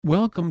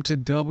Welcome to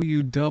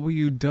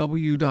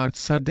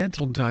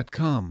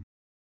www.suddental.com.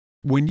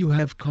 When you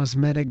have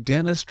cosmetic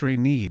dentistry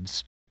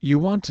needs, you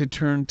want to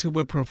turn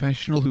to a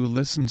professional who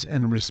listens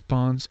and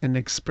responds, an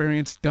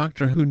experienced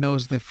doctor who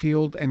knows the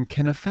field and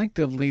can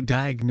effectively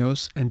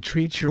diagnose and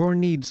treat your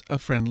needs, a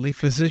friendly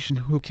physician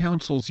who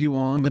counsels you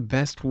on the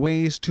best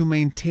ways to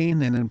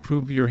maintain and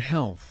improve your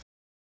health.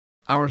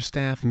 Our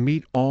staff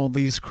meet all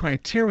these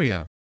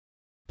criteria.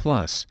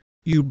 Plus,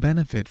 you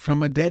benefit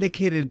from a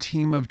dedicated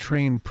team of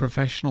trained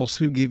professionals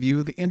who give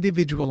you the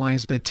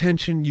individualized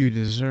attention you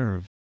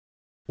deserve.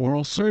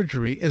 Oral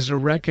surgery is a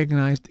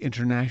recognized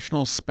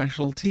international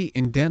specialty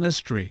in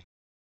dentistry.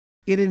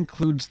 It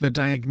includes the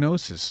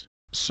diagnosis,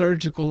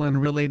 surgical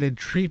and related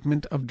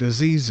treatment of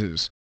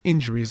diseases,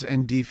 injuries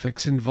and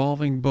defects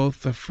involving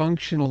both the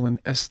functional and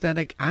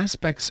aesthetic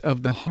aspects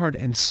of the hard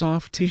and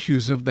soft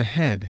tissues of the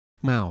head,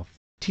 mouth,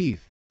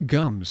 teeth,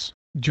 gums,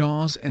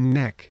 jaws and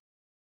neck.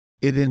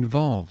 It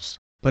involves,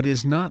 but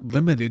is not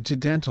limited to,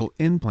 dental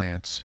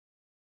implants.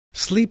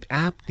 Sleep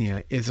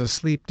apnea is a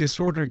sleep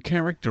disorder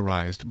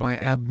characterized by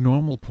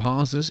abnormal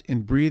pauses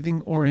in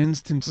breathing or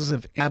instances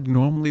of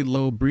abnormally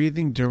low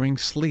breathing during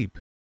sleep.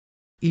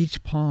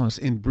 Each pause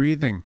in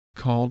breathing,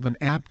 called an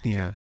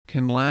apnea,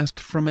 can last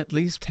from at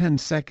least 10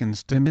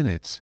 seconds to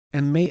minutes,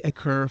 and may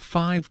occur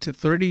 5 to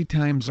 30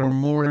 times or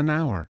more an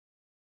hour.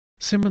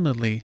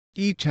 Similarly,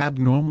 each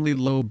abnormally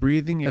low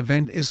breathing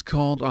event is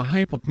called a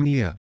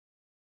hypopnea.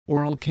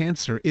 Oral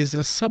cancer is a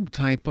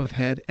subtype of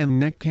head and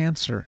neck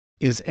cancer,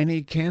 is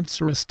any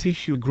cancerous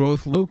tissue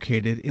growth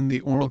located in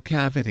the oral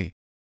cavity.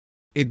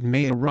 It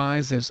may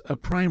arise as a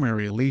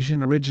primary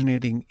lesion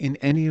originating in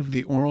any of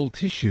the oral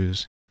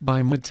tissues,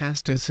 by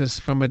metastasis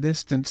from a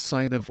distant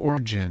site of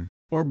origin,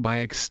 or by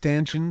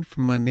extension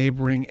from a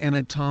neighboring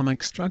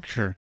anatomic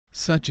structure,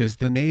 such as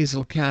the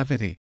nasal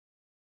cavity.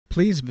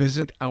 Please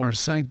visit our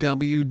site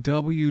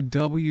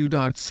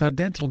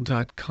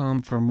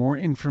www.suddental.com for more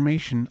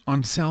information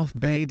on South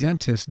Bay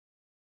Dentist.